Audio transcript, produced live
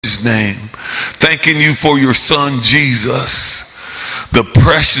precious name. Thanking you for your son, Jesus, the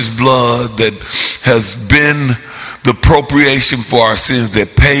precious blood that has been the propitiation for our sins,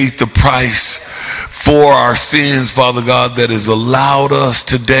 that paid the price for our sins, Father God, that has allowed us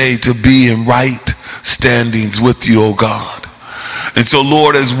today to be in right standings with you, oh God. And so,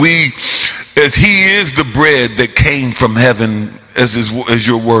 Lord, as he is the bread that came from heaven, as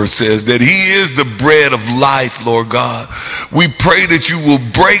your word says, that he is the bread of life, Lord God, we pray that you will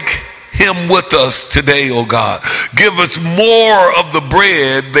break him with us today, oh God. Give us more of the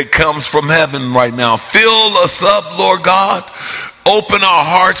bread that comes from heaven right now. Fill us up, Lord God. Open our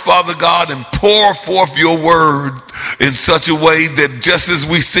hearts, Father God, and pour forth your word in such a way that just as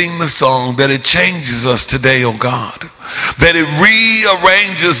we sing the song, that it changes us today, oh God. That it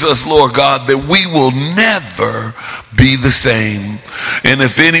rearranges us, Lord God, that we will never be the same. And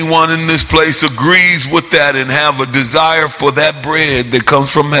if anyone in this place agrees with that and have a desire for that bread that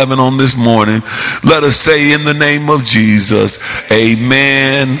comes from heaven on this morning, let us say in the name of Jesus,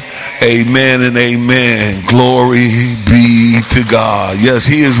 amen, amen, and amen. Glory be to God. Yes,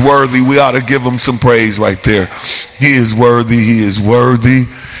 he is worthy. We ought to give him some praise right there. He is worthy. He is worthy.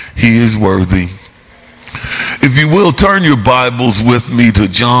 He is worthy. If you will, turn your Bibles with me to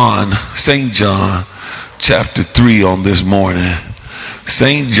St. John, chapter 3 on this morning.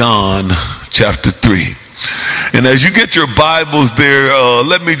 St. John, chapter 3. And as you get your Bibles there,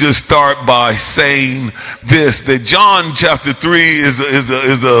 let me just start by saying this, that John chapter 3 is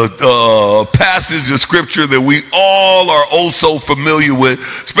a passage of scripture that we all are oh so familiar with,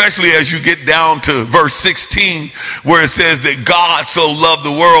 especially as you get down to verse 16, where it says that God so loved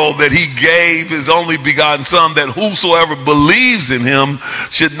the world that he gave his only begotten son, that whosoever believes in him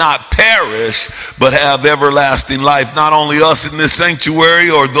should not perish, but have everlasting life. Not only us in this sanctuary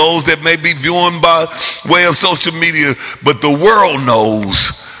or those that may be viewing by way of social media, but the world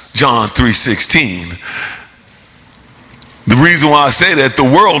knows John 3:16. The reason why I say that, the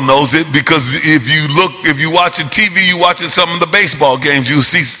world knows it, because if you're watching TV, you're watching some of the baseball games, you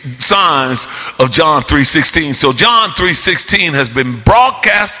see signs of John 3:16. So John 3:16 has been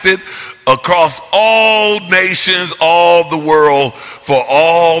broadcasted across all nations, all the world, for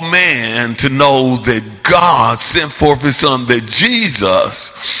all man to know that God sent forth his son, that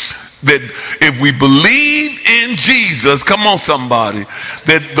Jesus, that if we believe in Jesus, come on somebody,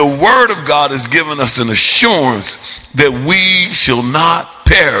 that the word of God has given us an assurance that we shall not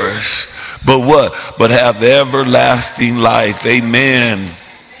perish, but what? But have everlasting life. Amen.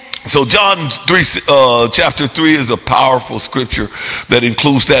 So John 3, chapter 3 is a powerful scripture that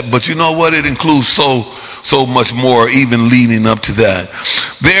includes that, but you know what? It includes so much more even leading up to that.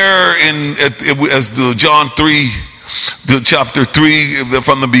 There as the John 3, the chapter 3,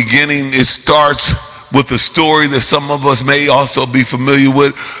 from the beginning, it starts with a story that some of us may also be familiar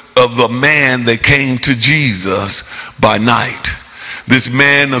with, of the man that came to Jesus by night. This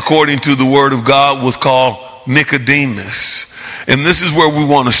man, according to the word of God, was called Nicodemus. And this is where we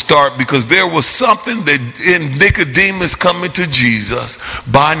want to start, because there was something that in Nicodemus coming to Jesus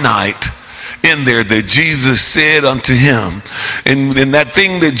by night in there that Jesus said unto him. And that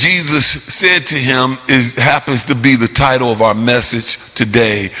thing that Jesus said to him happens to be the title of our message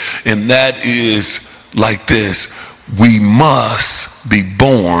today. And that is like this: we must be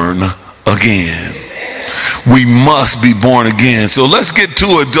born again. We must be born again. So let's get to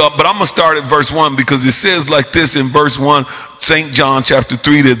it, but I'm going to start at verse 1, because it says like this in verse 1, St. John chapter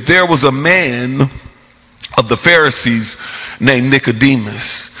 3, that there was a man of the Pharisees named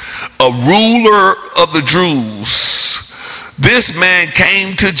Nicodemus, a ruler of the Jews. This man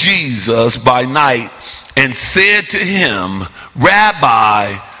came to Jesus by night and said to him,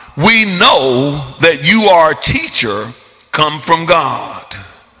 Rabbi, we know that you are a teacher come from God.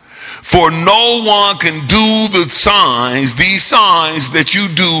 For no one can do these signs that you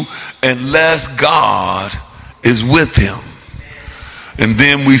do, unless God is with him. And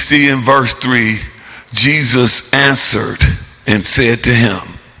then we see in verse 3, Jesus answered and said to him,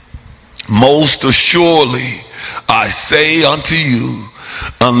 most assuredly I say unto you,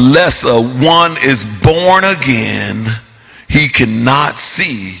 unless one is born again, he cannot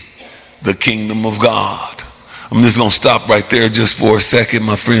see the kingdom of God. I'm just going to stop right there just for a second,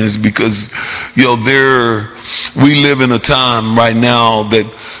 my friends, because we live in a time right now that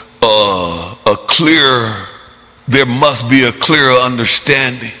there must be a clearer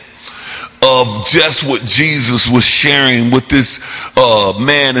understanding of just what Jesus was sharing with this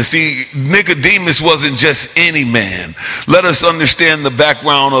man. And see, Nicodemus wasn't just any man. Let us understand the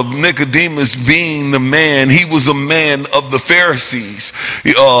background of Nicodemus being the man. He was a man of the Pharisees.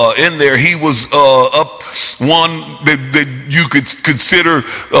 In there, he was up one that you could consider,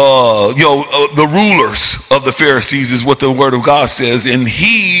 the rulers of the Pharisees is what the Word of God says. And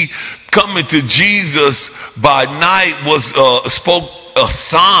he coming to Jesus by night was spoke a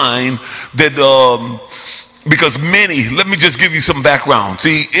sign that because many, let me just give you some background.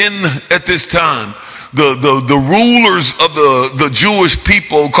 See, at this time, the rulers of the Jewish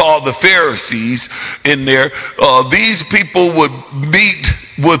people called the Pharisees in there, these people would meet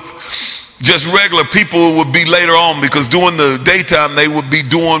with just regular people. Would be later on, because during the daytime they would be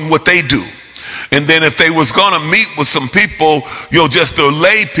doing what they do. And then if they was going to meet with some people, just the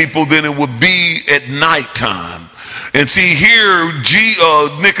lay people, then it would be at nighttime. And see here,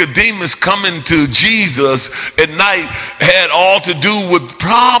 Nicodemus coming to Jesus at night had all to do with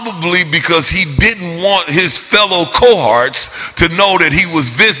probably because he didn't want his fellow cohorts to know that he was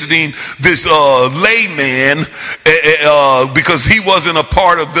visiting this layman, because he wasn't a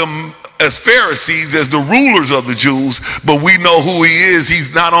part of them as Pharisees, as the rulers of the Jews. But we know who he is.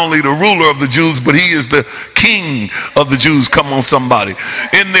 He's not only the ruler of the Jews, but he is the king of the Jews. Come on, somebody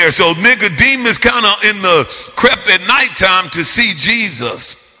in there. So Nicodemus kind of crept at nighttime to see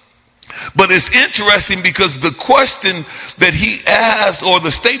Jesus. But it's interesting because the question that he asked, or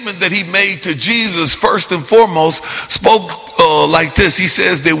the statement that he made to Jesus, first and foremost, spoke like this. He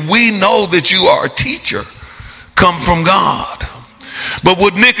says that we know that you are a teacher come from God. But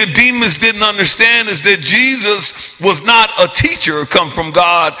what Nicodemus didn't understand is that Jesus was not a teacher come from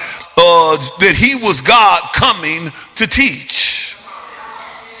God, that he was God coming to teach.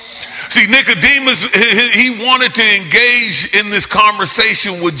 See, Nicodemus, he wanted to engage in this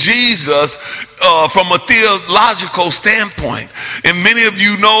conversation with Jesus from a theological standpoint. And many of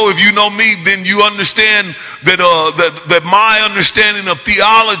you know, if you know me, then you understand that my understanding of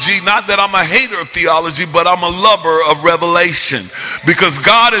theology, not that I'm a hater of theology, but I'm a lover of revelation. Because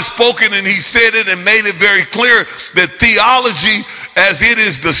God has spoken and he said it and made it very clear that theology, as it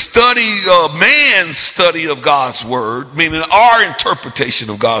is the study of man's study of God's word, meaning our interpretation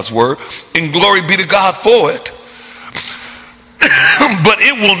of God's word, and glory be to God for it. But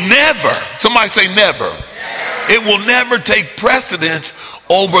it will never, somebody say never. It will never take precedence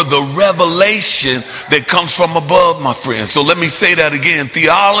over the revelation that comes from above, my friends. So let me say that again.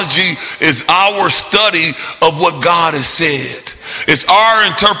 Theology is our study of what God has said. It's our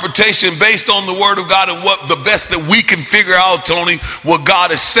interpretation based on the word of God and what the best that we can figure out, Tony, what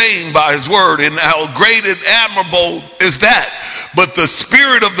God is saying by his word, and how great and admirable is that. But the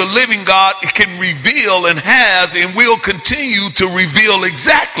Spirit of the living God can reveal and has and will continue to reveal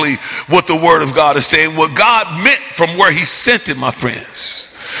exactly what the word of God is saying, what God meant from where he sent it, my friends.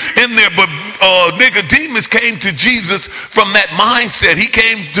 In there, but Nicodemus came to Jesus from that mindset. He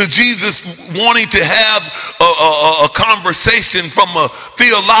came to Jesus wanting to have a conversation from a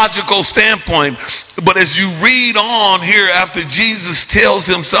theological standpoint. But as you read on here, after Jesus tells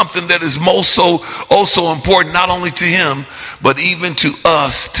him something that is also important, not only to him, but even to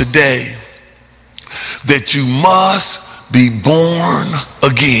us today, that you must be born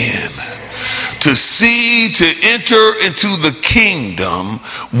again. To enter into the kingdom,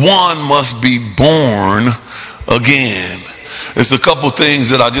 one must be born again. There's a couple things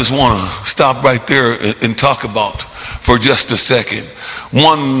that I just want to stop right there and talk about for just a second.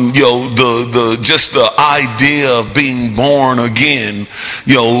 One, just the idea of being born again,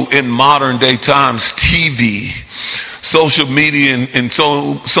 in modern day times, TV, social media, and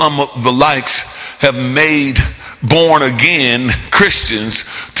so some of the likes have made born again Christians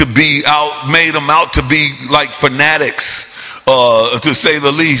made them out to be like fanatics, to say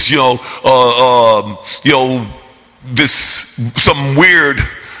the least. Some weird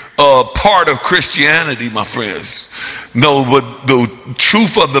part of Christianity, my friends. No, but the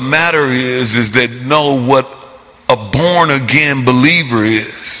truth of the matter is that what a born again believer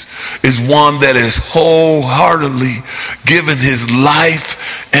is one that has wholeheartedly given his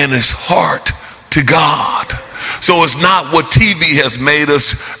life and his heart to God. So it's not what TV has made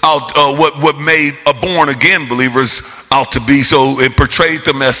us out, what made a born again believers out to be. So it portrayed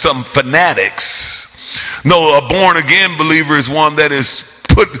them as some fanatics. No, a born again believer is one that has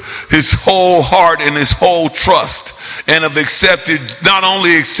put his whole heart and his whole trust and have not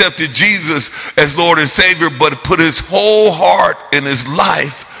only accepted Jesus as Lord and Savior, but put his whole heart and his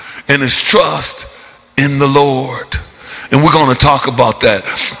life and his trust in the Lord. And we're going to talk about that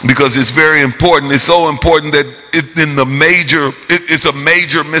because it's very important. It's so important that it's a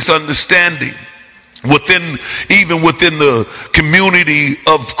major misunderstanding even within the community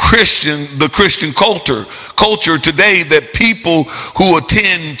of the Christian culture today, that people who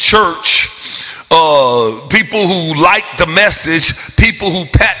attend church, people who like the message, people who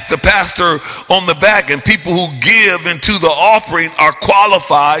pat the pastor on the back, and people who give into the offering are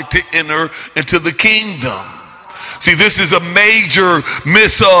qualified to enter into the kingdom. See, this is a major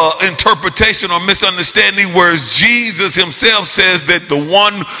misinterpretation or misunderstanding, whereas Jesus himself says that the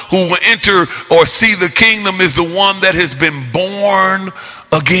one who will enter or see the kingdom is the one that has been born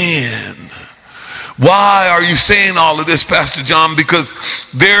again. Why are you saying all of this, Pastor John? Because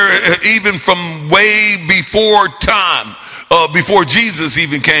even from way before time, before Jesus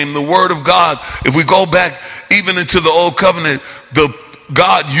even came, the Word of God, if we go back even into the Old Covenant,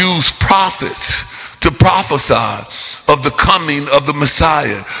 God used prophets to prophesy of the coming of the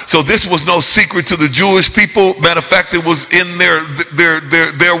Messiah. So this was no secret to the Jewish people. Matter of fact, it was in their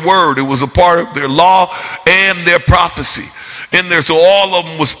word. It was a part of their law and their prophecy in there. So all of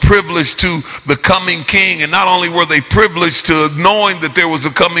them was privileged to the coming king. And not only were they privileged to knowing that there was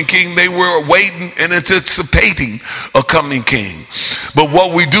a coming king, they were waiting and anticipating a coming king. But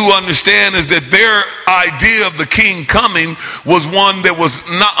what we do understand is that their idea of the king coming was one that was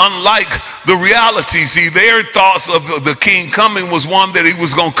not unlike the reality. See, their thoughts of the king coming was one that he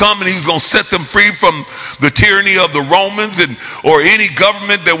was going to come and he was going to set them free from the tyranny of the Romans or any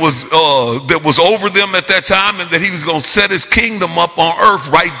government that was over them at that time, and that he was going to set his kingdom up on earth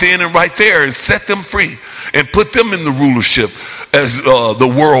right then and right there and set them free and put them in the rulership as the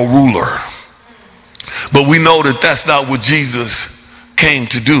world ruler. But we know that that's not what Jesus came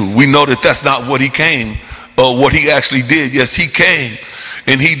to do. We know that that's not what he came, what he actually did. Yes, he came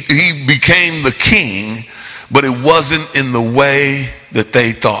and he became the king, but it wasn't in the way that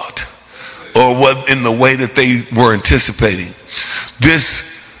they thought or what in the way that they were anticipating. This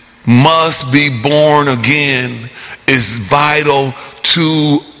must be born again is vital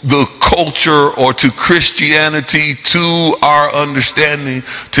to the culture or to Christianity, to our understanding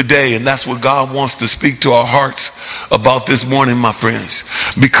today. And that's what God wants to speak to our hearts about this morning, my friends.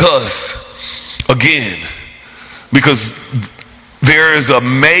 Because there is a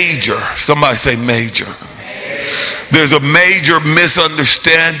major, somebody say major. There's a major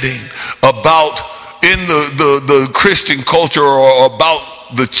misunderstanding about in the Christian culture or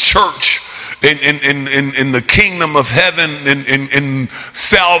about the church in the kingdom of heaven, in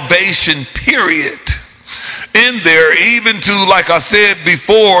salvation period. In there, even to, like I said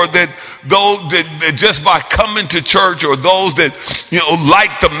before, that those that just by coming to church, or those that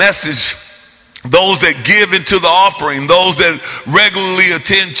like the message, those that give into the offering, those that regularly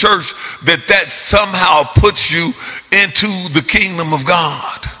attend church, that somehow puts you into the kingdom of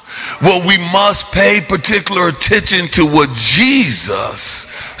God. Well, we must pay particular attention to what Jesus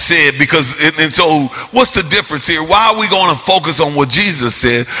said, because and so what's the difference here? Why are we going to focus on what Jesus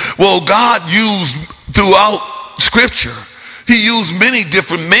said? Well, God used throughout Scripture, he used many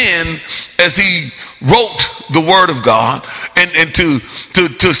different men as he wrote the Word of God and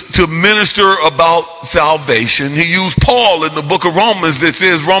to minister about salvation. He used Paul in the book of Romans that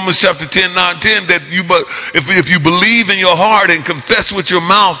says, Romans chapter 10, 9, 10, that if you believe in your heart and confess with your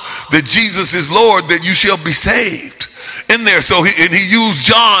mouth that Jesus is Lord, that you shall be saved. In there, so he used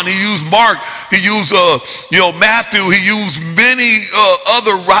John, he used Mark, he used Matthew, he used many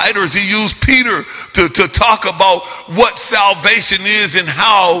other writers. He used Peter to talk about what salvation is and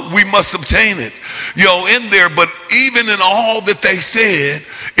how we must obtain it. In there, but even in all that they said,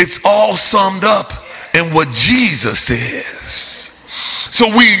 it's all summed up in what Jesus says. So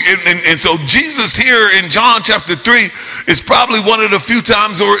so Jesus here in John chapter 3 is probably one of the few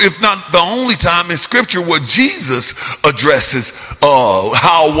times, or if not the only time in Scripture, where Jesus addresses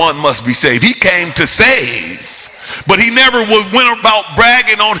how one must be saved. He came to save, but he never went about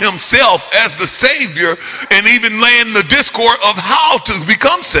bragging on himself as the Savior and even laying the discourse of how to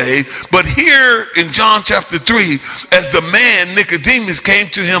become saved. But here in John chapter 3, as the man Nicodemus came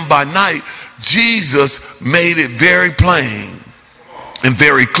to him by night, Jesus made it very plain and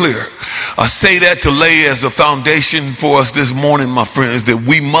very clear. I say that to lay as a foundation for us this morning, my friends, that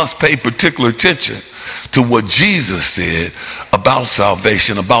we must pay particular attention to what Jesus said about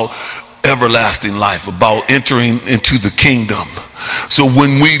salvation, about everlasting life, about entering into the kingdom. So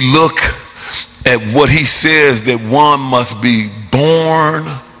when we look at what he says, that one must be born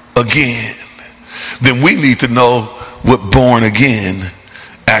again, then we need to know what born again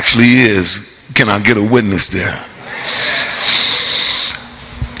actually is. Can I get a witness there?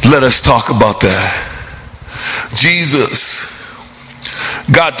 Let us talk about that. Jesus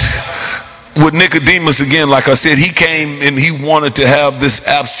got with Nicodemus again. Like I said, he came and he wanted to have this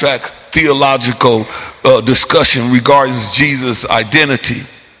abstract theological discussion regarding Jesus' identity.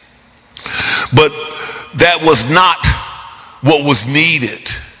 But that was not what was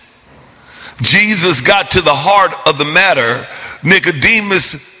needed. Jesus got to the heart of the matter,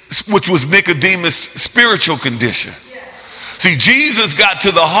 Nicodemus, which was Nicodemus' spiritual condition. See, Jesus got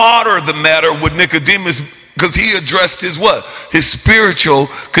to the heart of the matter with Nicodemus because he addressed his what? His spiritual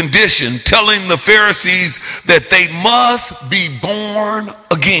condition, telling the Pharisees that they must be born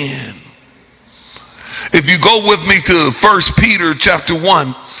again. If you go with me to 1 Peter chapter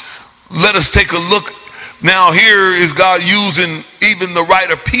 1, let us take a look. Now here is God using even the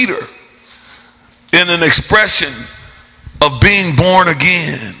writer Peter in an expression of being born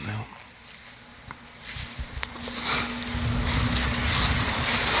again.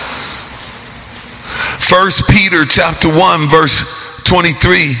 First Peter chapter 1 verse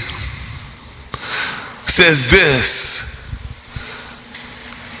 23 says this: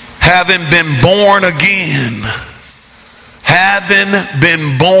 having been born again,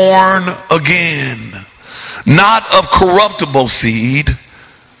 not of corruptible seed,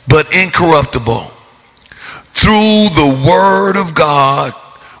 but incorruptible, through the word of God,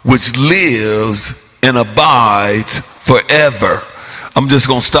 which lives and abides forever. I'm just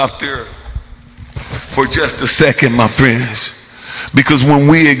going to stop there for just a second, my friends, because when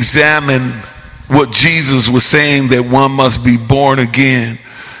we examine what Jesus was saying, that one must be born again,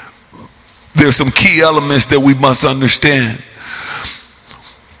 there's some key elements that we must understand.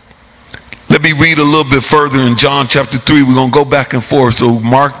 Let me read a little bit further in John chapter 3. We're going to go back and forth. So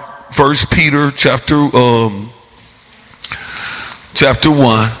Mark, 1 Peter chapter 1,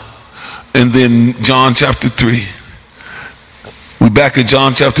 and then John chapter 3. We back at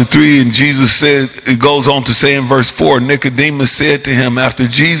John chapter 3, and Jesus said, it goes on to say in verse 4, Nicodemus said to him, after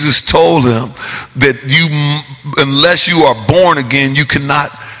Jesus told him that unless you are born again, you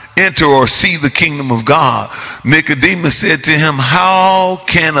cannot enter or see the kingdom of God. Nicodemus said to him, how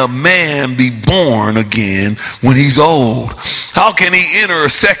can a man be born again when he's old? How can he enter a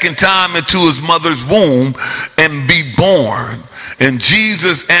second time into his mother's womb and be born? And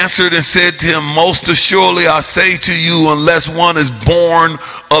Jesus answered and said to him, most assuredly I say to you, unless one is born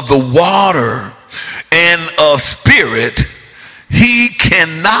of the water and of spirit, he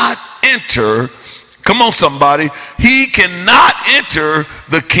cannot enter. Come on, somebody. He cannot enter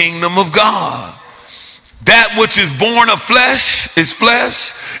the kingdom of God. That which is born of flesh is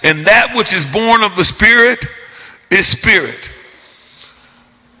flesh, and that which is born of the spirit is spirit.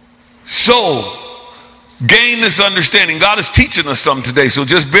 So, gain this understanding. God is teaching us something today, so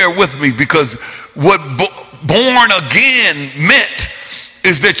just bear with me, because what born again meant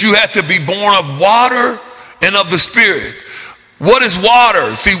is that you had to be born of water and of the spirit. What is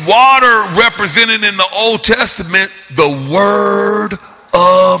water? See, water represented in the Old Testament the Word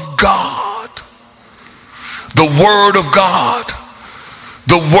of God. The Word of God.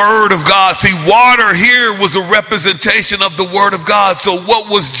 The Word of God. See, water here was a representation of the Word of God. So what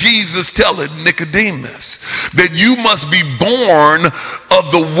was Jesus telling Nicodemus? That you must be born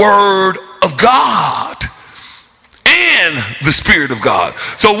of the Word of God and the Spirit of God.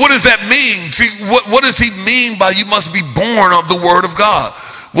 So what does that mean? See, what does he mean by you must be born of the Word of God?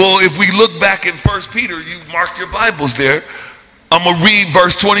 Well, if we look back in 1 Peter, you marked your Bibles there. I'm going to read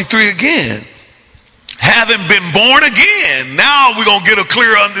verse 23 again. Having been born again, now we're going to get a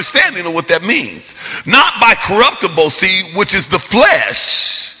clear understanding of what that means. Not by corruptible seed, which is the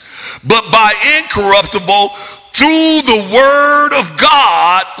flesh, but by incorruptible, through the word of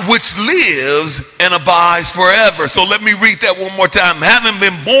God, which lives and abides forever. So let me read that one more time. Having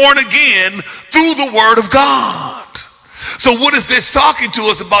been born again through the word of God. So what is this talking to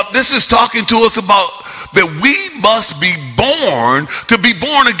us about? This is talking to us about that we must be born. To be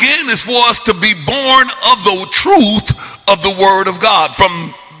born again is for us to be born of the truth of the word of God,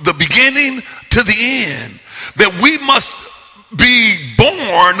 from the beginning to the end. That we must be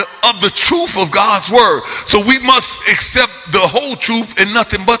born of the truth of God's word. So we must accept the whole truth and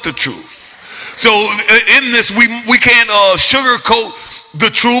nothing but the truth. So in this, we can't sugarcoat the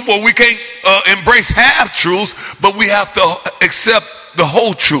truth, or we can't embrace half truths, but we have to accept the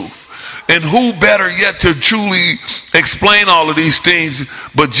whole truth. And who better yet to truly explain all of these things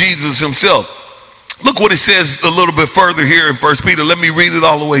but Jesus himself? Look what it says a little bit further here in 1 Peter. Let me read it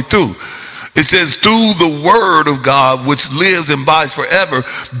all the way through. It says, through the word of God, which lives and abides forever,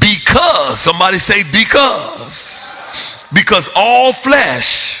 because, somebody say because all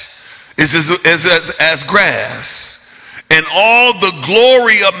flesh is as grass, and all the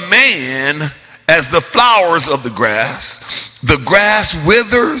glory of man as the flowers of the grass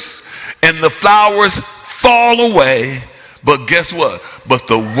withers and the flowers fall away. But guess what? But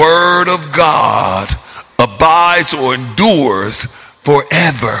the word of God abides or endures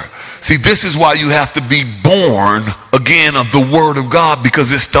forever. See, this is why you have to be born again of the word of God,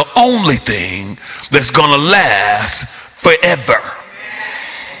 because it's the only thing that's going to last forever.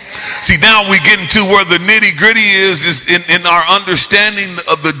 See, now we get into where the nitty gritty is in our understanding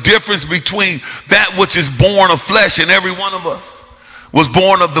of the difference between that which is born of flesh, and every one of us was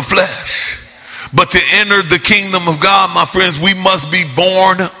born of the flesh. But to enter the kingdom of God, my friends, we must be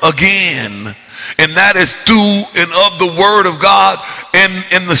born again. And that is through and of the word of God and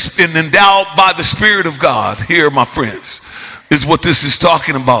endowed by the Spirit of God. Here, my friends, is what this is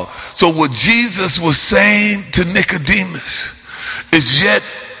talking about. So what Jesus was saying to Nicodemus is yet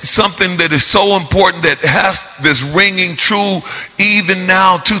something that is so important, that has this ringing true even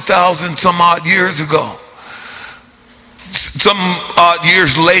now, 2,000 some odd years ago, some odd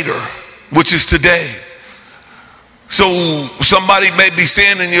years later, which is today. So somebody may be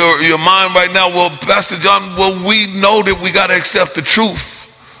saying in your mind right now, well, Pastor John, well, we know that we got to accept the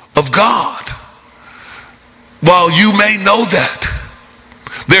truth of God. Well, you may know that.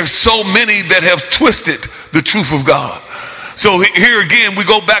 There's so many that have twisted the truth of God. So here again, we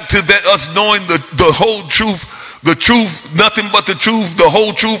go back to that, us knowing the whole truth, nothing but the truth, the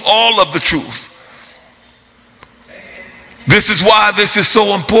whole truth, all of the truth. This is why this is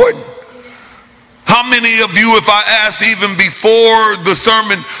so important. How many of you, if I asked even before the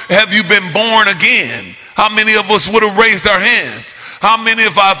sermon, have you been born again? How many of us would have raised our hands? How many,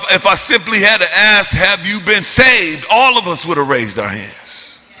 if I simply had to ask, have you been saved? All of us would have raised our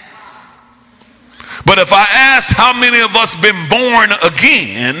hands. But if I asked how many of us been born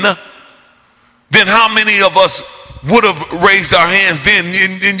again, then how many of us would have raised our hands then?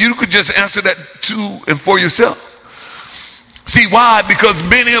 And you could just answer that to and for yourself. See why? Because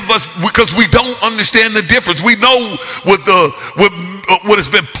many of us, because we don't understand the difference. We know what has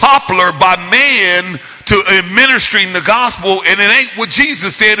been popular by man to administering the gospel, and it ain't what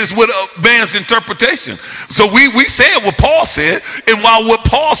Jesus said, it's what man's interpretation. So we said what Paul said, and while what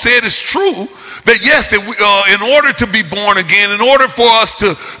Paul said is true, that yes, that we, in order to be born again, in order for us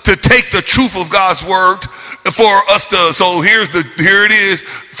to take the truth of God's word, for us to, so here it is,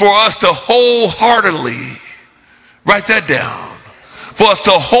 for us to wholeheartedly, write that down. For us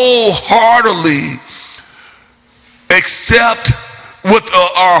to wholeheartedly accept with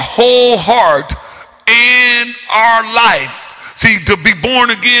our whole heart and our life. See, to be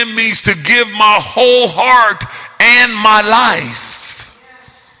born again means to give my whole heart and my life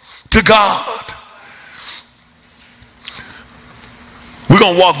to God. We're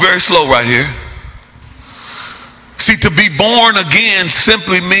going to walk very slow right here. See, to be born again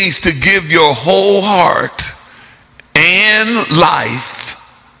simply means to give your whole heart and life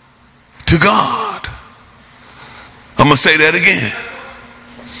to God. I'm going to say that again.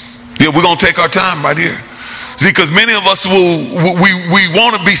 Yeah, we're going to take our time right here. See, because many of us we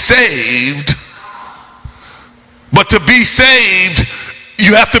want to be saved, but to be saved,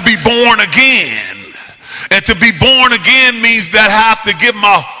 you have to be born again. And to be born again means that I have to give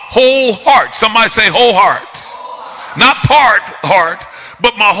my whole heart. Somebody say whole heart. Not part heart,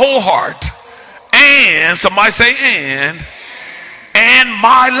 but my whole heart. And somebody say and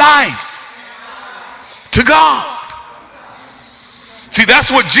my life to God. See,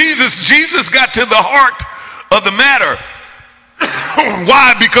 that's what Jesus got to the heart of the matter.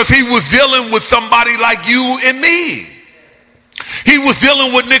 Why? Because he was dealing with somebody like you and me. He was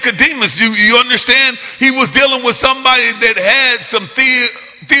dealing with Nicodemus. You understand? He was dealing with somebody that had some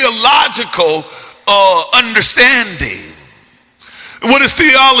theological understanding. What is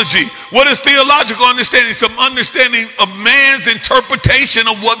theology? What is theological understanding? Some understanding of man's interpretation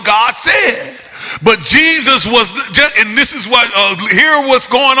of what God said. But Jesus was just, and this is what, hear what's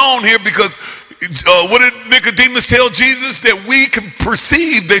going on here, because what did Nicodemus tell Jesus? That we can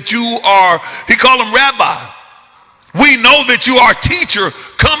perceive that you are, he called him rabbi. We know that you are teacher,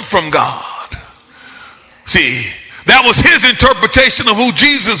 come from God. See, that was his interpretation of who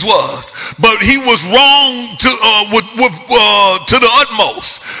Jesus was. But he was wrong to the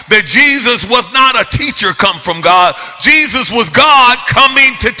utmost. That Jesus was not a teacher come from God. Jesus was God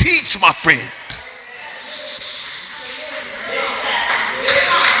coming to teach, my friend.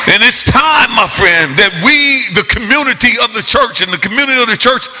 And it's time, my friend, that we, the community of the church, and the community of the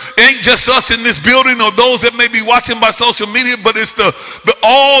church ain't just us in this building or those that may be watching by social media, but it's the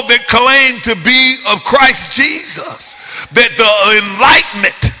all that claim to be of Christ Jesus. That the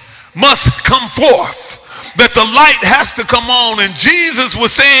enlightenment must come forth. that the light has to come on. And Jesus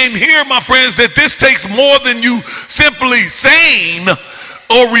was saying here, my friends, that this takes more than you simply saying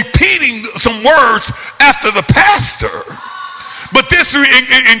or repeating some words after the pastor. But this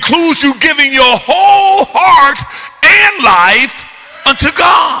includes you giving your whole heart and life unto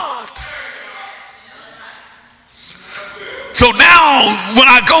God. So now when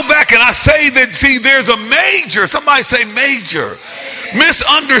I go back and I say that, see, there's a major, somebody say major,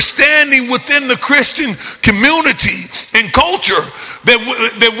 misunderstanding within the Christian community and culture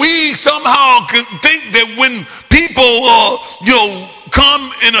that we somehow think that when people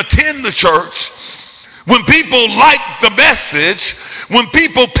come and attend the church, when people like the message, when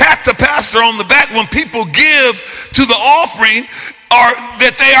people pat the pastor on the back, when people give to the offering,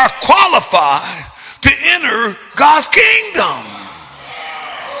 that they are qualified to enter God's kingdom.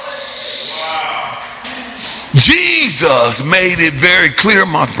 Jesus made it very clear,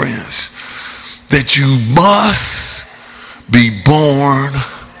 my friends, that you must be born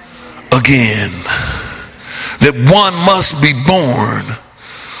again. That one must be born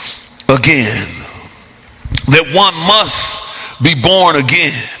again. That one must be born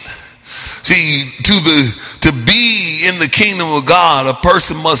again. See, to be in the kingdom of God, a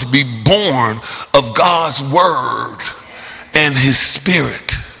person must be born of God's word and his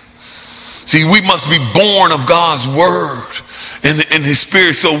spirit. See, we must be born of God's word and his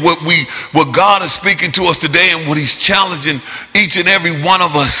spirit. So what God is speaking to us today and what he's challenging each and every one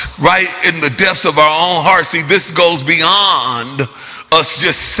of us right in the depths of our own heart. See, this goes beyond us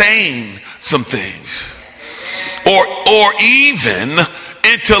just saying some things or even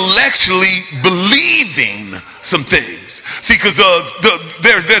intellectually believing some things. See, because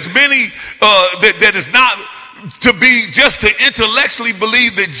there's many that is not to be just to intellectually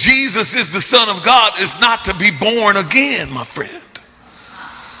believe that Jesus is the Son of God is not to be born again, my friend.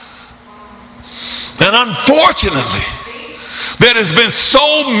 And unfortunately, there has been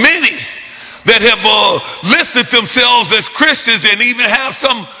so many that have listed themselves as Christians and even have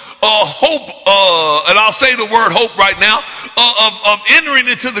some hope, and I'll say the word hope right now, of entering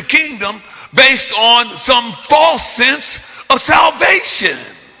into the kingdom based on some false sense of salvation.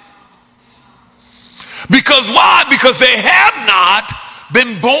 Because why? Because they have not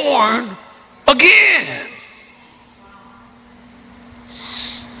been born again.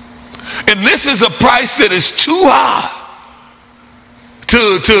 And this is a price that is too high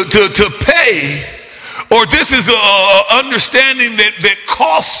to pay. Or this is an understanding that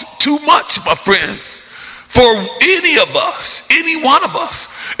costs too much, my friends, for any of us, any one of us.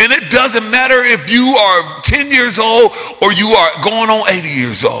 And it doesn't matter if you are 10 years old or you are going on 80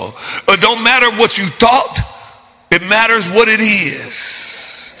 years old. It don't matter what you thought. It matters what it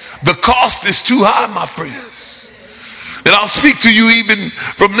is. The cost is too high, my friends. And I'll speak to you even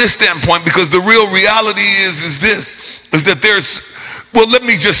from this standpoint, because the real reality is that there's, well, let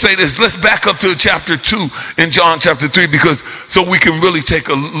me just say this. Let's back up to chapter 2 in John chapter 3, because so we can really take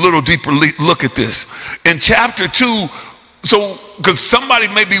a little deeper look at this. In chapter 2, so because somebody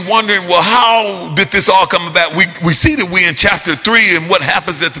may be wondering, well, how did this all come about? We see that we in chapter 3, and what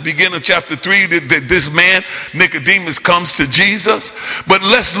happens at the beginning of chapter 3, that this man, Nicodemus, comes to Jesus. But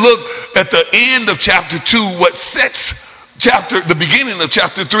let's look at the end of chapter 2, what sets the beginning of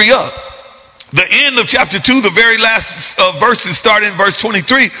chapter 3 up. The end of chapter 2, the very last verses starting in verse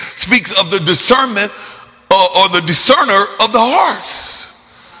 23, speaks of the discernment or the discerner of the hearts.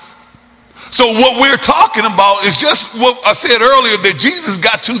 So what we're talking about is just what I said earlier, that Jesus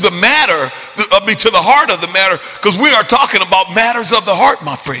got to the matter, to the heart of the matter, because we are talking about matters of the heart,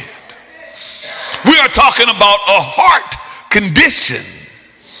 my friend. We are talking about a heart condition.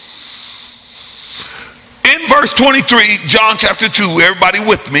 In verse 23, John chapter 2, everybody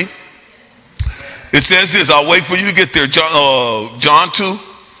with me? It says this. I'll wait for you to get there. John 2,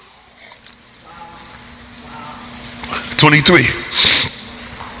 23.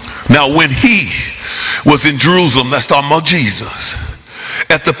 Now when he was in Jerusalem, that's talking about Jesus,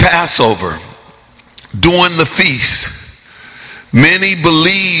 at the Passover, during the feast, many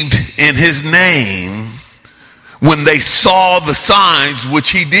believed in his name when they saw the signs which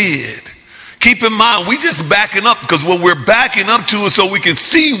he did. Keep in mind, we just backing up, because what we're backing up to is so we can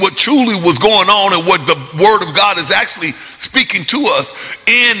see what truly was going on and what the word of God is actually speaking to us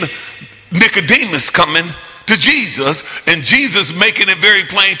in Nicodemus coming to Jesus, and Jesus making it very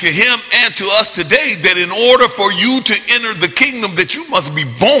plain to him and to us today that in order for you to enter the kingdom, that you must be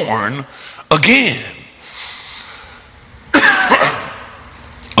born again.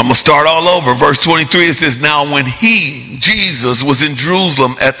 I'm going to start all over. Verse 23, it says, now when he, Jesus, was in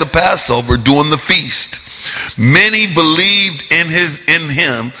Jerusalem at the Passover during the feast, many believed in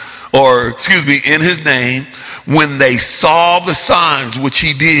him or excuse me, in his name, when they saw the signs which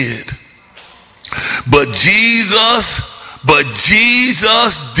he did. But Jesus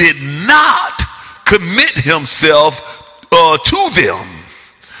did not commit himself to them,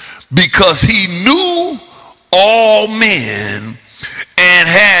 because he knew all men and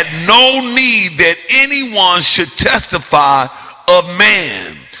had no need that anyone should testify of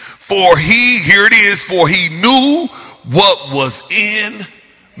man. For here it is, for he knew what was in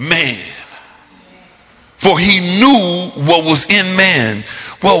man. For he knew what was in man.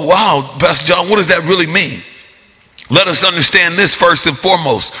 Well, wow, Pastor John, what does that really mean? Let us understand this first and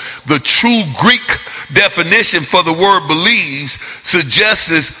foremost. The true Greek definition for the word believes suggests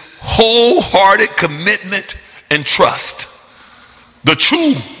this wholehearted commitment and trust. The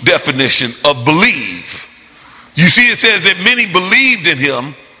true definition of believe. You see, it says that many believed in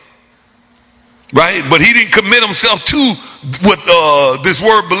him, right? But he didn't commit himself to what this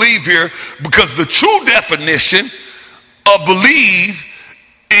word believe here, because the true definition of believe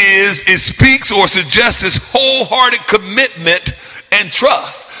is it speaks or suggests this wholehearted commitment and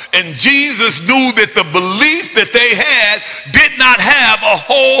trust. And Jesus knew that the belief that they had did not have a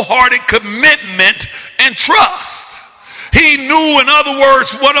wholehearted commitment and trust. He knew, in other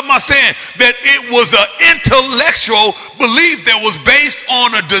words, what am I saying? That it was an intellectual belief that was based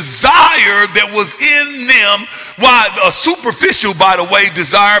on a desire that was in them. Why? A superficial, by the way,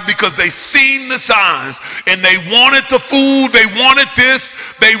 desire, because they seen the signs and they wanted the food, they wanted this,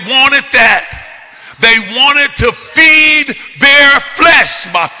 they wanted that. They wanted to feed their flesh,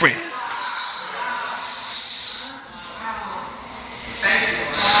 my friends.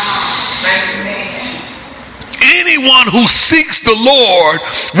 Anyone who seeks the Lord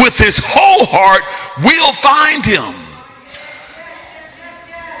with his whole heart will find him.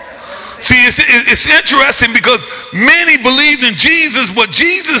 See, it's interesting because many believed in Jesus, but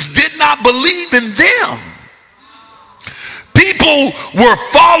Jesus did not believe in them. People were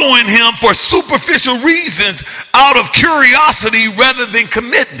following him for superficial reasons out of curiosity rather than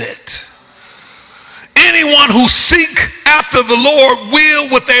commitment. Anyone who seek after the Lord will,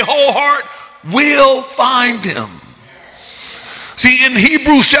 with their whole heart, will find him. See, in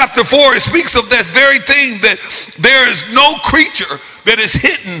Hebrews chapter 4, it speaks of that very thing, that there is no creature that is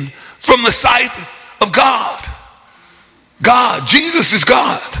hidden from the sight of God. God, Jesus is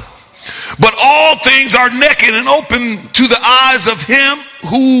God. But all things are naked and open to the eyes of him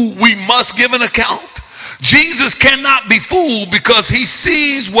who we must give an account. Jesus cannot be fooled because he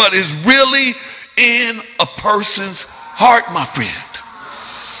sees what is really in a person's heart, my friend.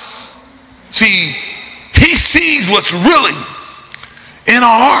 See, he sees what's really in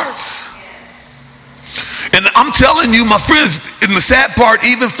our hearts. And I'm telling you, my friends, in the sad part,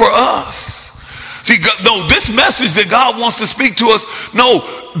 even for us. See, no, this message that God wants to speak to us,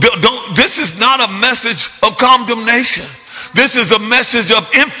 this is not a message of condemnation. This is a message of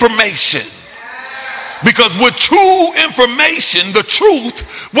information. Because with true information, the truth,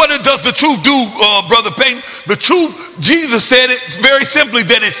 what does the truth do, Brother Payne? The truth, Jesus said it very simply,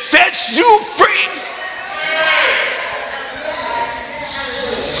 that it sets you free.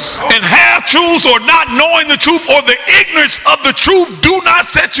 And half truths, or not knowing the truth, or the ignorance of the truth, do not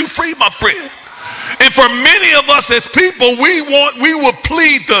set you free, my friend. And for many of us as people, we will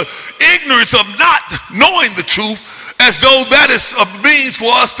plead the ignorance of not knowing the truth as though that is a means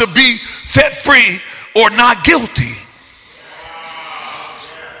for us to be set free or not guilty.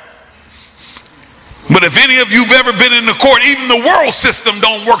 But if any of you've ever been in the court, even the world system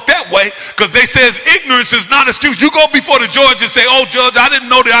don't work that way, because they says ignorance is not an excuse. You go before the judge and say, "Oh, judge, I didn't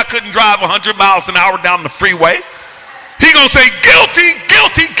know that I couldn't drive 100 miles an hour down the freeway." He gonna say, "Guilty,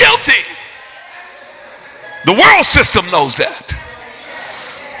 guilty, guilty." The world system knows that.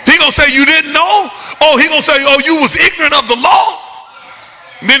 He gonna say, "You didn't know?" Oh, he gonna say, "Oh, you was ignorant of the law."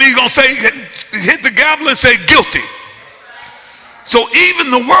 And then he's gonna say, hit the gavel and say, "Guilty." So even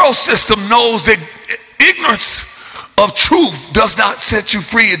the world system knows that ignorance of truth does not set you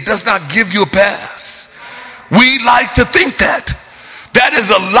free. It does not give you a pass. We like to think that. That is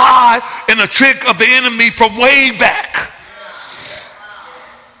a lie and a trick of the enemy from way back.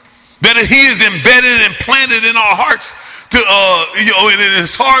 That he is embedded and planted in our hearts to, in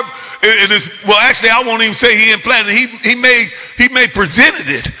his heart. Well, actually, I won't even say he implanted. He may presented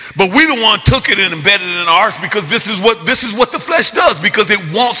it, but we the one took it and embedded it in our hearts, because this is what the flesh does, because it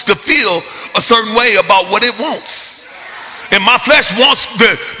wants to feel a certain way about what it wants. And my flesh wants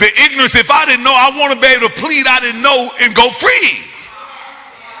the ignorance. If I didn't know, I want to be able to plead I didn't know and go free.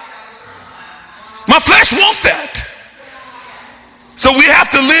 My flesh wants that. So we have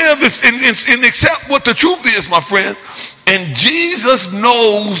to live and accept what the truth is, my friends. And Jesus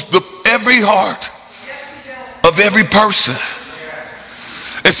knows every heart of every person.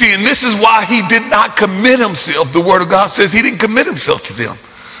 And see, and this is why he did not commit himself. The word of God says he didn't commit himself to them.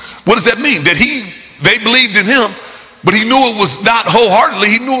 What does that mean? That they believed in him, but he knew it was not wholeheartedly.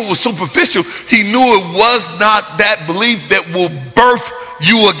 He knew it was superficial. He knew it was not that belief that will birth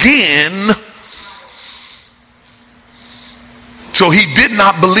you again. So he did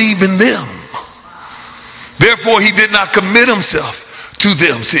not believe in them. Therefore, he did not commit himself to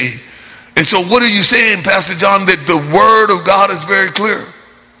them. See? And so what are you saying, Pastor John? That the word of God is very clear.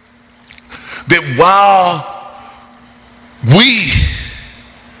 That while we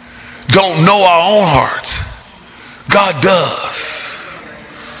don't know our own hearts, God does.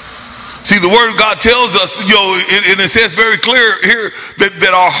 See, the word of God tells us, and it says very clear here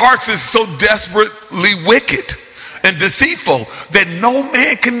that our hearts is so desperately wicked and deceitful that no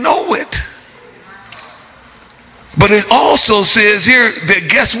man can know it. But it also says here that,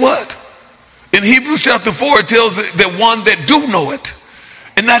 guess what? In Hebrews chapter 4, it tells that one that do know it,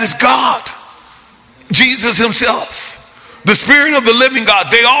 and that is God, Jesus himself, the Spirit of the living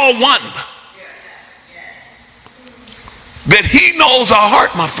God. They all one. That he knows our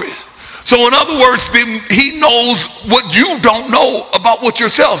heart, my friend. So in other words, then he knows what you don't know about what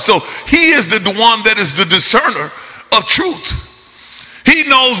yourself. So he is the one that is the discerner of truth. He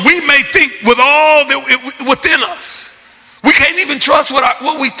knows we may think with all that within us. We can't even trust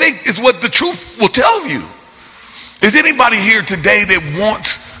what we think is what the truth will tell you. Is anybody here today that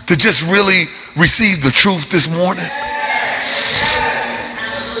wants to just really receive the truth this morning?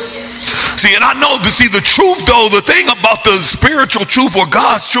 See, and I know the truth, though, the thing about the spiritual truth or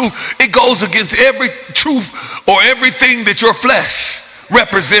God's truth, it goes against every truth or everything that your flesh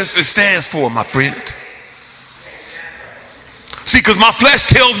represents and stands for, my friend. See, because my flesh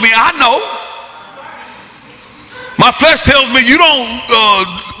tells me I know. My flesh tells me you don't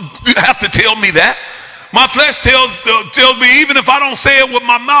have to tell me that. My flesh tells me even if I don't say it with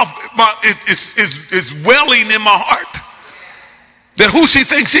my mouth, it's welling in my heart that who she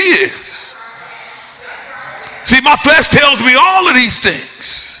thinks she is. See, my flesh tells me all of these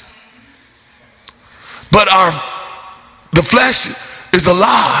things. But the flesh is a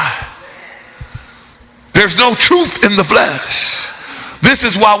lie. There's no truth in the flesh. This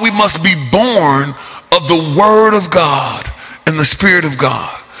is why we must be born of the Word of God and the Spirit of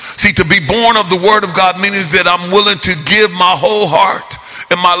God. See, to be born of the Word of God means that I'm willing to give my whole heart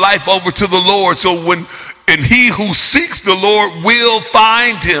and my life over to the Lord. And he who seeks the Lord will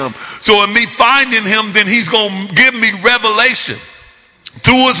find him. So in me finding him, then he's going to give me revelation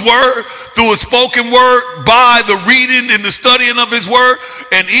through his word, through his spoken word, by the reading and the studying of his word,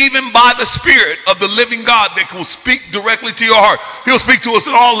 and even by the Spirit of the living God that will speak directly to your heart. He'll speak to us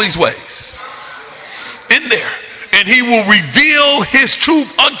in all these ways. In there. And he will reveal his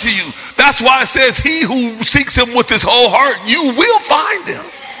truth unto you. That's why it says he who seeks him with his whole heart, you will find him.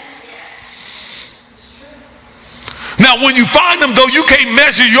 Now, when you find them, though, you can't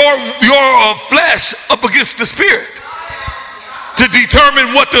measure your flesh up against the Spirit to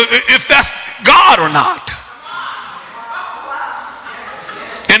determine if that's God or not.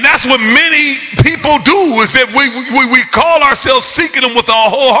 And that's what many people do, is that we call ourselves seeking him with our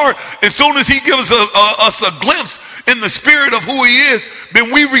whole heart. As soon as he gives us a glimpse in the spirit of who he is, then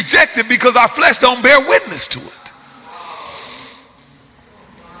we reject it because our flesh don't bear witness to it.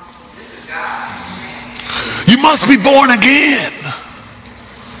 You must be born again.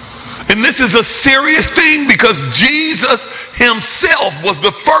 And this is a serious thing because Jesus himself was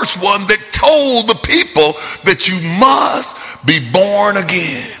the first one that told the people that you must be born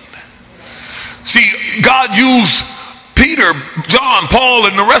again. See, God used Peter, John, Paul,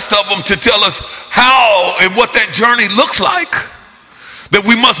 and the rest of them to tell us how and what that journey looks like. That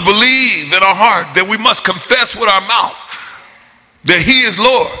we must believe in our heart, that we must confess with our mouth that he is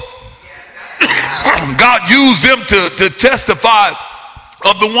Lord. God used them to testify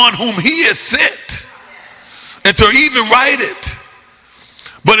of the one whom he has sent and to even write it.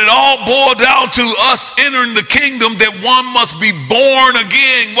 But it all boiled down to us entering the kingdom, that one must be born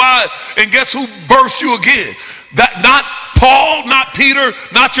again. Why? And guess who births you again? That not Paul, not Peter,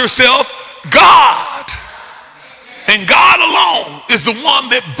 not yourself, God. And God alone is the one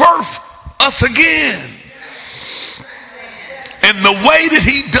that birthed us again. And the way that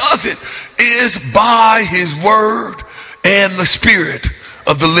he does it is by his word and the Spirit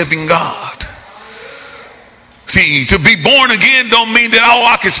of the living God. See, to be born again don't mean that,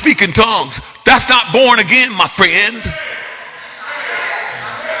 I can speak in tongues. That's not born again, my friend.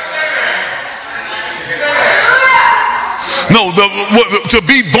 No, to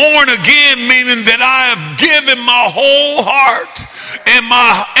be born again, meaning that I have given my whole heart and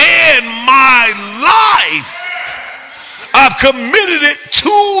my life. I've committed it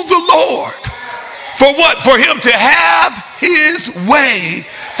to the Lord. For what? For him to have his way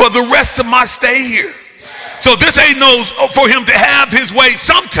for the rest of my stay here. So this ain't no for him to have his way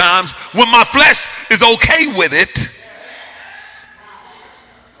sometimes when my flesh is okay with it.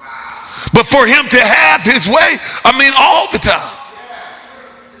 But for him to have his way, I mean all the time.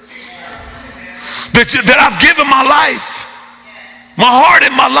 That I've given my life, my heart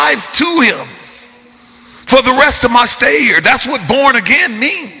and my life to him for the rest of my stay here. That's what born again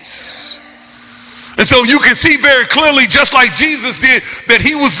means. And so you can see very clearly, just like Jesus did, that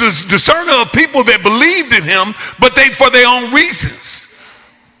he was the discerner of people that believed in him, but they for their own reasons.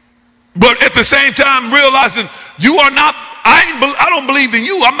 But at the same time realizing you are not, I don't believe in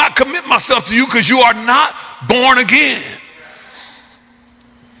you. I'm not committing myself to you because you are not born again.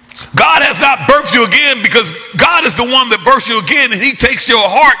 God has not birthed you again because God is the one that births you again, and he takes your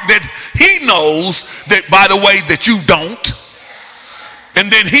heart that he knows that, by the way, that you don't. And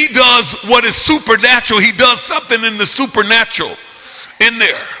then he does what is supernatural. He does something in the supernatural in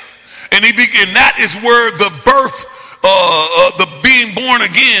there. And that is where the birth, the being born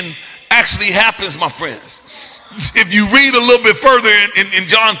again actually happens, my friends. If you read a little bit further in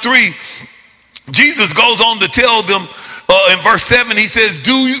John 3, Jesus goes on to tell them in verse 7, he says,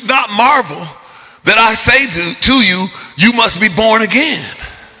 do you not marvel that I say to you, you must be born again.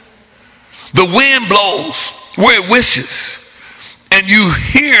 The wind blows where it wishes, and you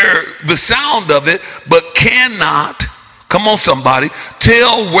hear the sound of it, but cannot, come on somebody,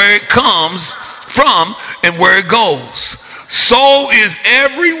 tell where it comes from and where it goes. So is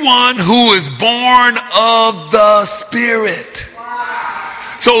everyone who is born of the Spirit.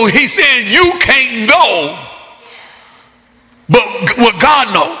 So he's saying you can't know but what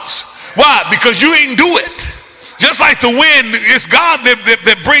God knows. Why? Because you ain't do it. Just like the wind, it's God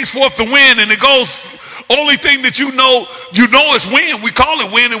that brings forth the wind, and it goes. Only thing that you know is wind. We call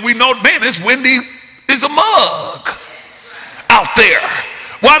it wind, and we know, man, it's windy as a mug out there.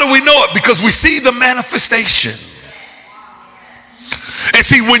 Why do we know it? Because we see the manifestation. And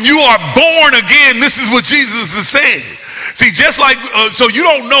see, when you are born again, this is what Jesus is saying. See, just like, so you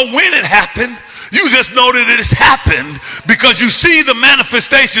don't know when it happened. You just know that it has happened because you see the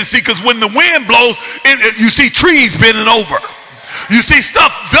manifestation. See, because when the wind blows, you see trees bending over. You see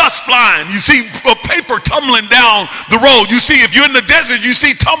dust flying. You see paper tumbling down the road. You see, if you're in the desert, you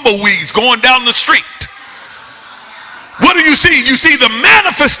see tumbleweeds going down the street. What do you see? You see the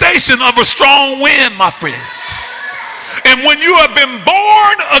manifestation of a strong wind, my friend. And when you have been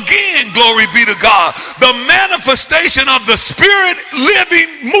born again, glory be to God, the manifestation of the Spirit living,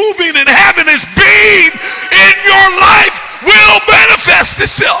 moving, and having its being in your life will manifest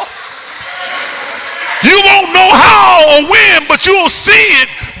itself. You won't know how or when, but you will see it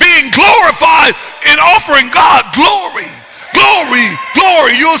being glorified and offering God glory, glory,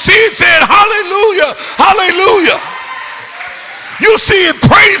 glory. You'll see it saying, hallelujah, hallelujah. You see it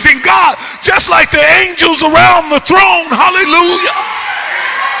praising God just like the angels around the throne. Hallelujah.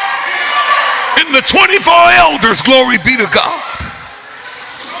 And the 24 elders, glory be to God.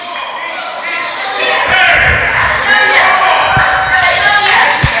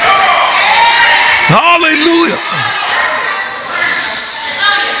 Hallelujah.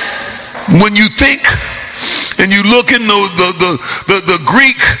 When you think and you look in the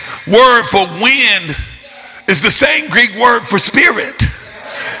Greek word for wind, it's the same Greek word for spirit.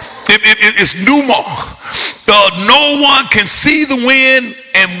 It's pneuma. No one can see the wind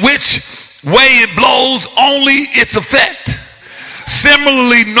and which way it blows, only its effect.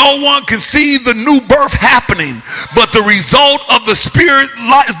 Similarly, no one can see the new birth happening, but the result of the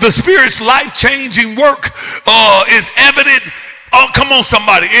Spirit's life-changing work is evident. Oh, come on,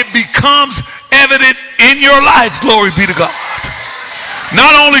 somebody. It becomes evident in your life. Glory be to God.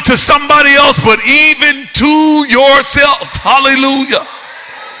 Not only to somebody else, but even to yourself. Hallelujah.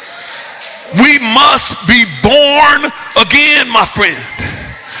 We must be born again, my friend,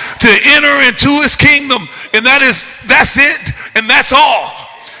 to enter into his kingdom. And that's it. And that's all.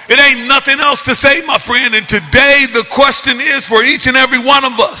 It ain't nothing else to say, my friend. And today the question is for each and every one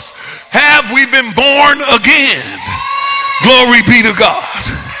of us, have we been born again? Glory be to God.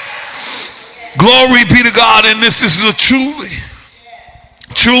 Glory be to God. And this is a truly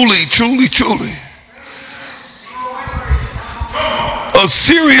a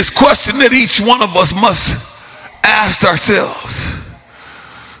serious question that each one of us must ask ourselves.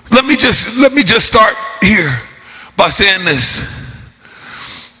 Let me just start here by saying this.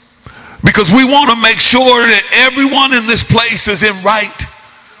 Because we want to make sure that everyone in this place is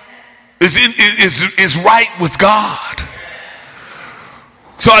is right with God.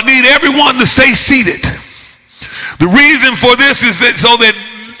 So I need everyone to stay seated. The reason for this is that so that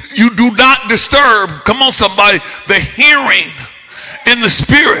you do not disturb, come on somebody, the hearing in the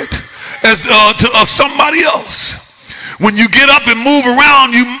spirit of somebody else. When you get up and move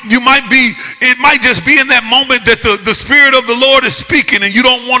around, it might just be in that moment that the Spirit of the Lord is speaking, and you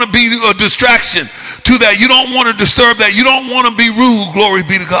don't want to be a distraction to that. You don't want to disturb that. You don't want to be rude. Glory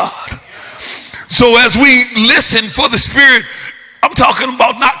be to God. So as we listen for the Spirit, I'm talking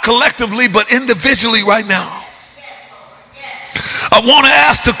about not collectively, but individually right now. I want to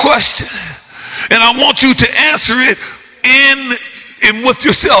ask the question, and I want you to answer it and with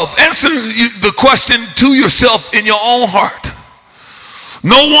yourself. Answer the question to yourself in your own heart.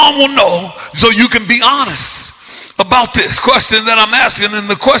 No one will know, so you can be honest about this question that I'm asking. And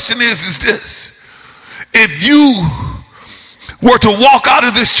the question is this: if you were to walk out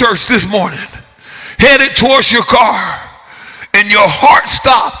of this church this morning, headed towards your car, and your heart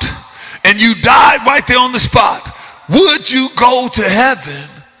stopped, and you died right there on the spot, would you go to heaven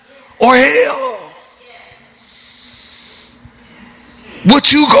or hell?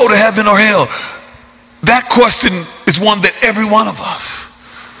 Would you go to heaven or hell? That question is one that every one of us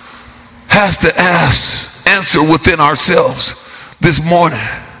has to answer within ourselves this morning.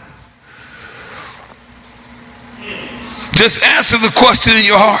 Just answer the question in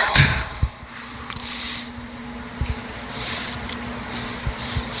your heart.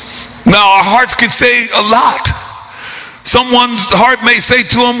 Now, our hearts can say a lot. Someone's heart may say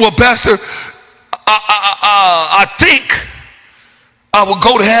to him, well, Pastor, I think I will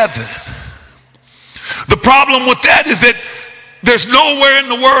go to heaven. The problem with that is that there's nowhere in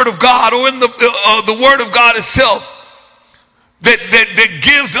the Word of God or in the Word of God itself that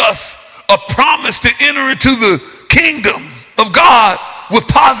gives us a promise to enter into the kingdom of God with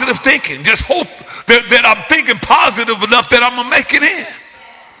positive thinking. Just hope that I'm thinking positive enough that I'm going to make it in.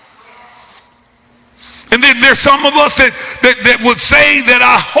 And then there's some of us that would say that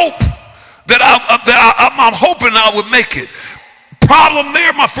I hope I'm hoping I would make it. Problem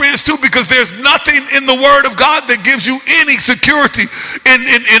there, my friends, too, because there's nothing in the Word of God that gives you any security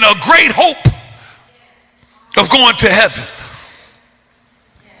in a great hope of going to heaven.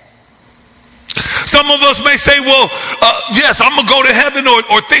 Some of us may say, well, yes, I'm going to go to heaven,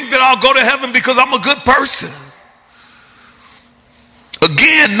 or think that I'll go to heaven because I'm a good person.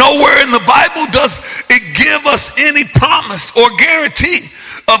 Again, nowhere in the Bible does it give us any promise or guarantee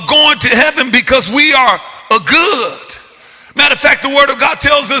of going to heaven because we are a good. Matter of fact, the Word of God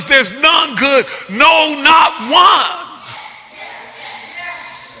tells us there's none good, no, not one.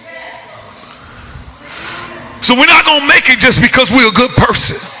 So we're not going to make it just because we're a good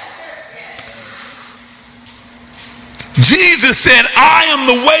person. Jesus said, I am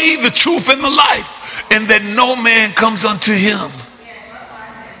the way, the truth, and the life, and that no man comes unto him,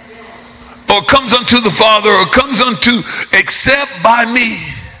 or comes unto the Father, or comes unto except by me.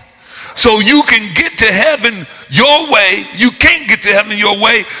 So you can get to heaven your way. You can't get to heaven your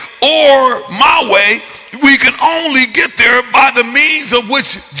way or my way. We can only get there by the means of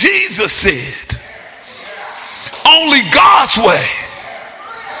which Jesus said. Only God's way.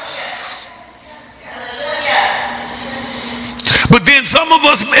 But then some of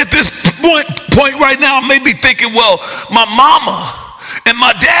us at this point right now may be thinking, well, my mama and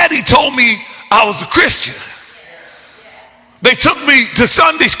my daddy told me I was a Christian. They took me to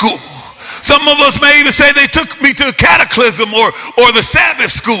Sunday school. Some of us may even say they took me to catechism or the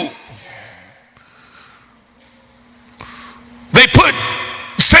Sabbath school. They put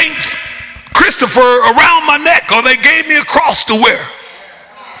Saint Christopher around my neck, or they gave me a cross to wear.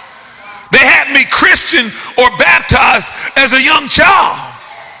 They had me Christian or baptized as a young child.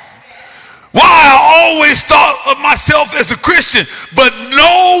 Why? I always thought of myself as a Christian, but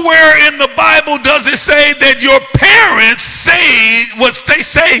nowhere in the Bible does it say that your parents say what they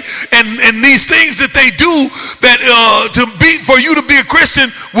say, and these things that they do that for you to be a Christian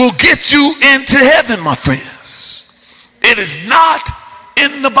will get you into heaven, my friends. It is not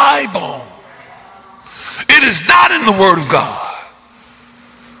in the Bible. It is not in the Word of God.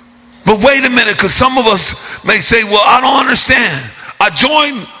 But wait a minute, because some of us may say, well, I don't understand. I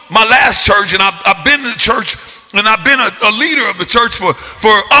joined my last church, and I've been in the church, and I've been a leader of the church for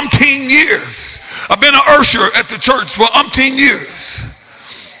umpteen years. I've been an usher at the church for umpteen years.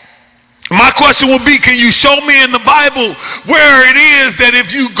 My question would be, can you show me in the Bible where it is that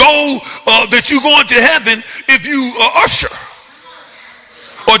if you go, that you go into heaven if you are usher?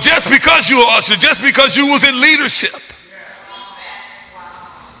 Or just because you're an usher, just because you was in leadership?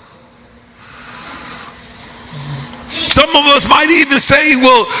 Some of us might even say,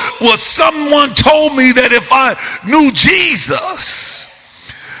 well, someone told me that if I knew Jesus,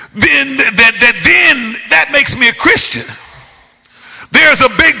 then that makes me a Christian. There's a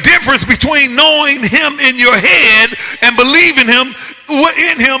big difference between knowing him in your head and believing him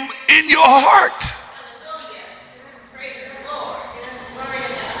in your heart.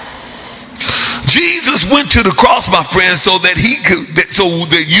 Jesus went to the cross, my friends, so that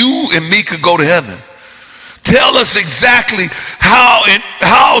you and me could go to heaven. Tell us exactly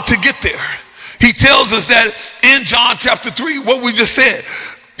how to get there. He tells us that in John chapter 3, what we just said,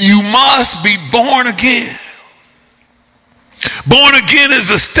 you must be born again. Born again is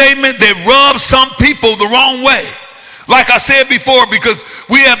a statement that rubs some people the wrong way. Like I said before, because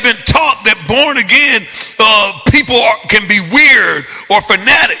we have been taught that born again people can be weird or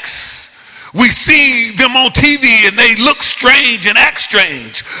fanatics. We see them on TV and they look strange and act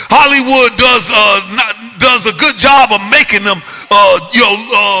strange. Hollywood does a good job of making them,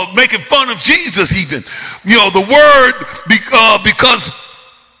 making fun of Jesus even. The word because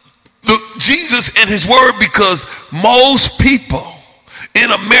Jesus and his word, because most people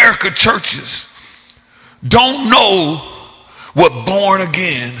in America churches don't know what born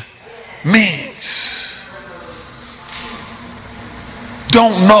again means.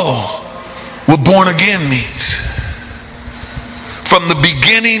 Don't know what born again means. From the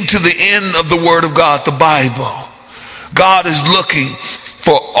beginning to the end of the word of God, the Bible, God is looking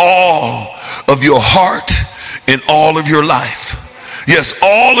for all of your heart and all of your life. Yes,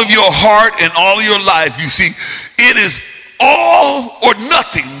 all of your heart and all of your life. You see, it is all or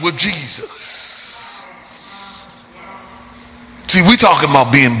nothing with Jesus. See, we're talking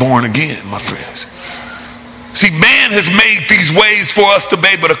about being born again, my friends. See, man has made these ways for us to be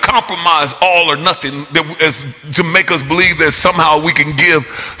able to compromise all or nothing, to make us believe that somehow we can give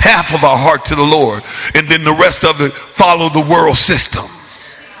half of our heart to the Lord and then the rest of it follow the world system.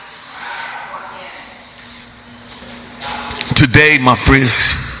 Today, my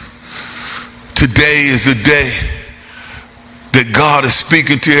friends, today is the day that God is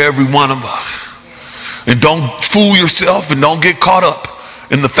speaking to every one of us. And don't fool yourself and don't get caught up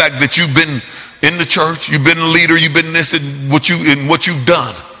in the fact that you've been in the church, you've been a leader, you've been this and what you've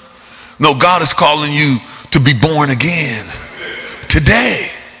done. No, God is calling you to be born again today.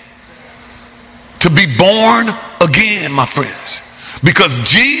 To be born again, my friends. Because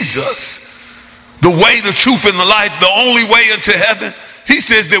Jesus, the way, the truth, and the life, the only way into heaven, he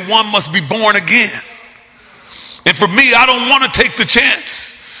says that one must be born again. And for me, I don't want to take the chance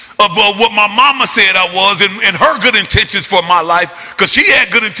of what my mama said I was and her good intentions for my life, because she had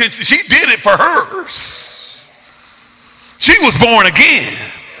good intentions. She did it for hers. She was born again.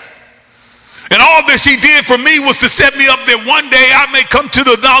 And all that she did for me was to set me up that one day I may come to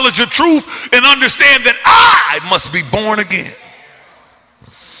the knowledge of truth and understand that I must be born again.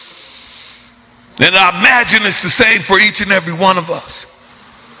 And I imagine it's the same for each and every one of us.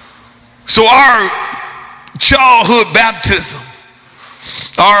 So our childhood baptism,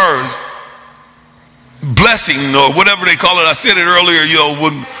 our blessing or whatever they call it, I said it earlier,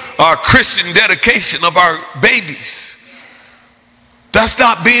 when our Christian dedication of our babies, that's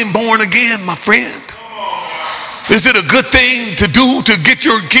not being born again, my friend. Is it a good thing to do to get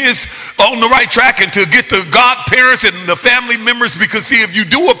your kids on the right track and to get the godparents and the family members? Because see, if you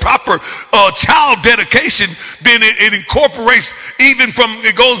do a proper child dedication, then it incorporates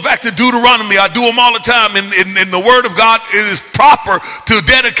it goes back to Deuteronomy. I do them all the time. In the word of God, it is proper to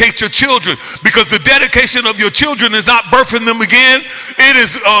dedicate your children, because the dedication of your children is not birthing them again. It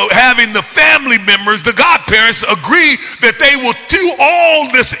is having the family members, the godparents, agree that they will do all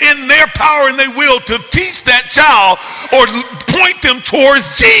this in their power and they will to teach that child or point them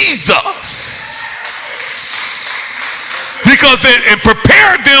towards Jesus. Because it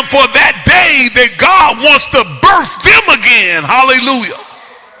prepared them for that day that God wants to birth them again. Hallelujah.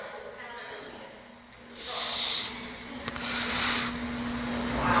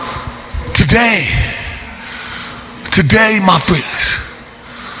 Today, my friends,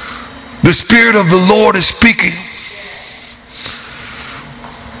 the Spirit of the Lord is speaking.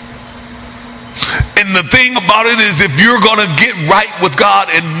 And the thing about it is, if you're going to get right with God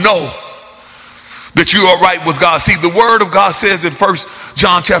and know that you are right with God. See, the word of God says in 1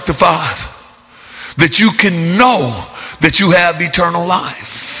 John chapter 5 that you can know that you have eternal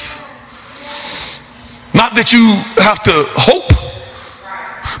life. Not that you have to hope.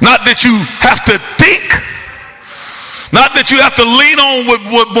 Not that you have to think. Not that you have to lean on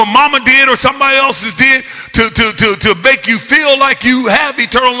what mama did or somebody else's did to make you feel like you have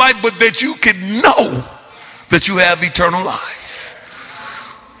eternal life, but that you can know that you have eternal life.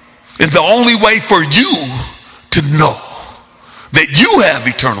 And the only way for you to know that you have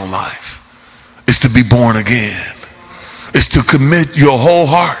eternal life is to be born again. It's to commit your whole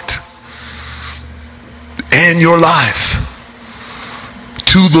heart and your life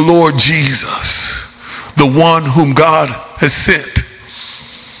to the Lord Jesus, the one whom God has sent.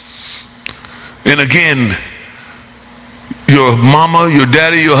 And again, your mama, your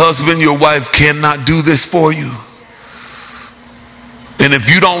daddy, your husband, your wife cannot do this for you. And if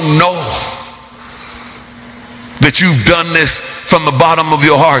you don't know that you've done this from the bottom of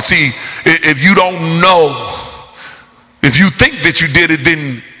your heart, see, if you don't know, if you think that you did it,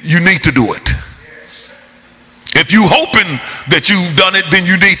 then you need to do it. If you hoping that you've done it, then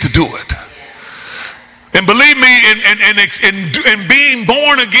you need to do it. And believe me, in being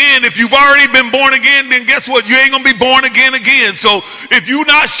born again, if you've already been born again, then guess what? You ain't gonna be born again. So if you're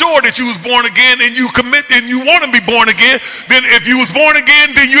not sure that you was born again and you commit and you want to be born again, then if you was born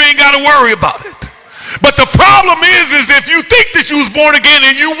again, then you ain't got to worry about it. But the problem is if you think that you was born again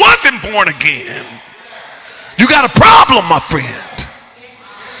and you wasn't born again, you got a problem, my friend.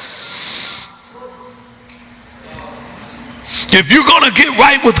 If you're gonna get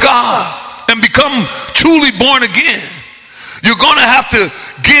right with God and become truly born again, you're going to have to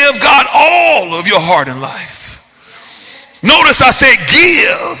give God all of your heart and life. Notice I said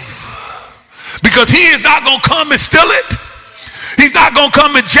give, because he is not going to come and steal it. He's not going to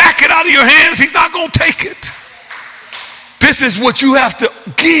come and jack it out of your hands. He's not going to take it. This is what you have to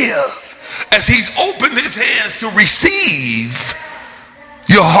give as he's opened his hands to receive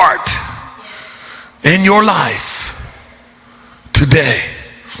your heart and your life today.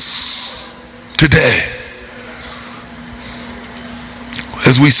 Today,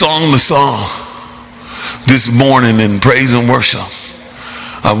 as we sung the song this morning in praise and worship,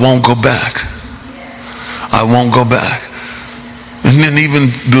 I won't go back. I won't go back. And then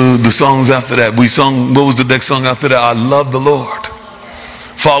even the songs after that, we sung, what was the next song after that? I love the Lord.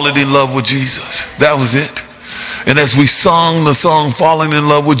 Falling in love with Jesus. That was it. And as we sung the song Falling in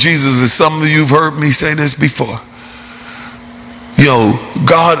Love with Jesus, as some of you have heard me say this before,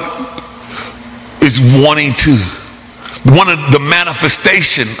 God is wanting to. One of the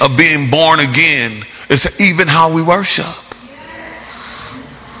manifestation of being born again is even how we worship.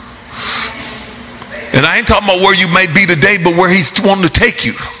 And I ain't talking about where you may be today, but where he's wanting to take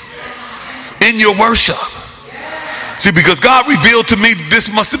you in your worship. See, because God revealed to me, this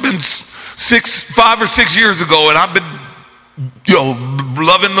must have been 5 or 6 years ago, and I've been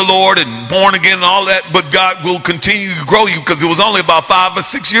loving the Lord and born again and all that, but God will continue to grow you, because it was only about 5 or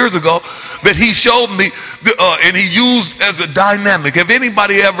 6 years ago that he showed me, and he used as a dynamic. Have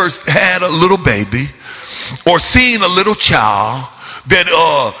anybody ever had a little baby or seen a little child that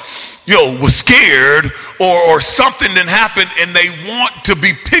was scared or something that happened and they want to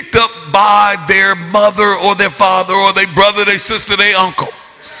be picked up by their mother or their father or their brother, their sister, their uncle?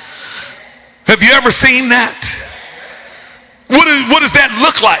 Have you ever seen that? What does that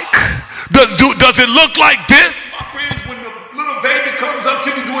look like? Does it look like this? My friends, when the little baby comes up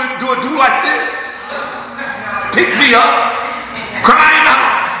to you, do it like this? Pick me up, crying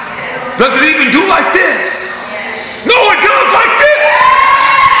out. Does it even do like this? No, it does like this.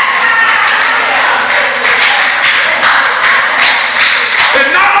 And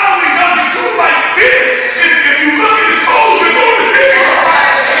not only does it do like this, if you look at his toes, it's on his head.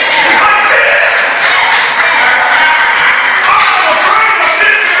 It's like this.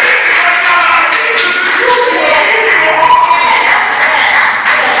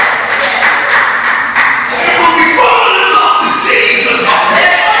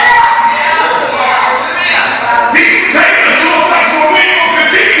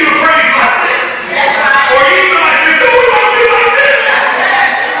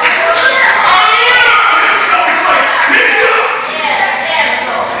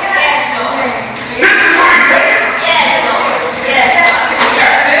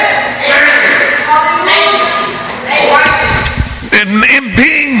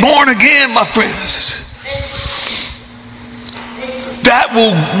 Again, my friends,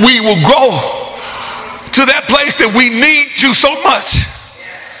 we will grow to that place that we need you so much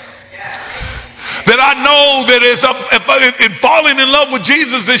that I know that in falling in love with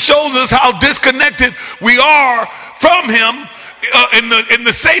Jesus, it shows us how disconnected we are from him, in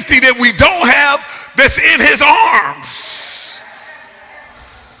the safety that we don't have that's in his arms.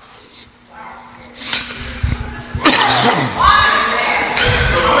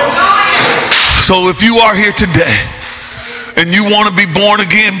 So if you are here today and you want to be born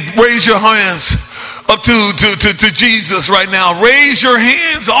again, raise your hands up to Jesus right now. Raise your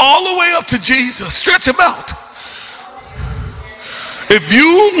hands all the way up to Jesus. Stretch them out. If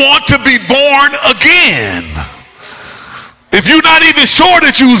you want to be born again, if you're not even sure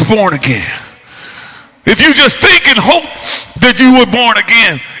that you was born again, if you just think and hope that you were born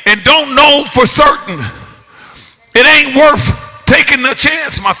again and don't know for certain, it ain't worth taking the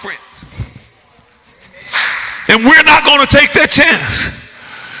chance, my friends. And we're not going to take that chance.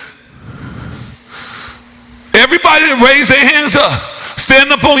 Everybody that raise their hands up,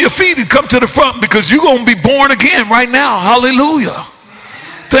 stand up on your feet and come to the front, because you're going to be born again right now. Hallelujah.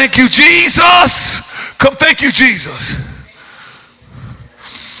 Thank you, Jesus. Come, thank you, Jesus.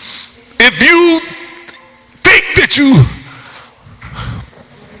 If you think that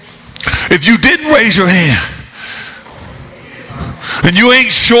if you didn't raise your hand and you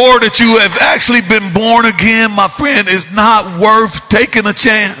ain't sure that you have actually been born again, my friend, it's not worth taking a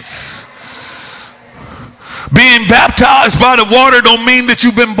chance. Being baptized by the water don't mean that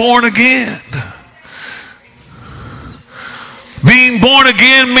you've been born again. Being born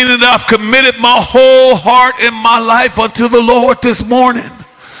again meaning that I've committed my whole heart and my life unto the Lord this morning.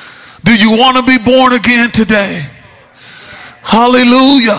 Do you want to be born again today? Hallelujah.